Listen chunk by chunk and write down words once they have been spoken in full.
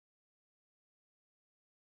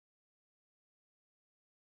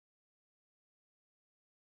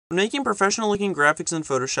When making professional looking graphics in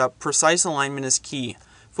Photoshop, precise alignment is key.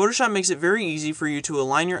 Photoshop makes it very easy for you to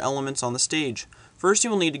align your elements on the stage. First, you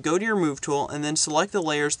will need to go to your Move tool and then select the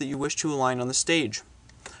layers that you wish to align on the stage.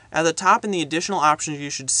 At the top in the additional options, you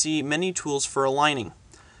should see many tools for aligning.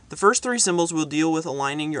 The first three symbols will deal with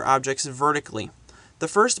aligning your objects vertically. The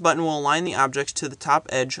first button will align the objects to the top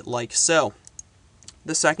edge like so.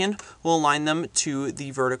 The second will align them to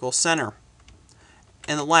the vertical center.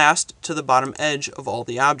 And the last to the bottom edge of all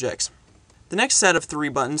the objects. The next set of three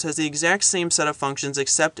buttons has the exact same set of functions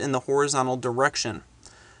except in the horizontal direction.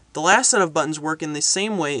 The last set of buttons work in the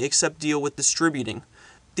same way except deal with distributing.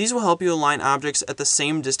 These will help you align objects at the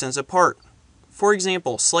same distance apart. For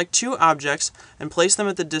example, select two objects and place them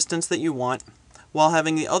at the distance that you want, while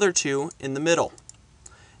having the other two in the middle.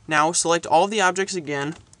 Now select all of the objects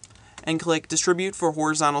again and click Distribute for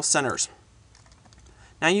horizontal centers.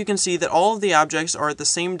 Now you can see that all of the objects are at the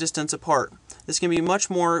same distance apart. This can be much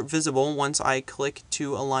more visible once I click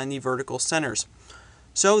to align the vertical centers.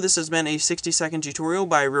 So this has been a 60-second tutorial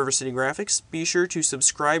by River City Graphics. Be sure to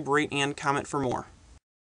subscribe, rate, and comment for more.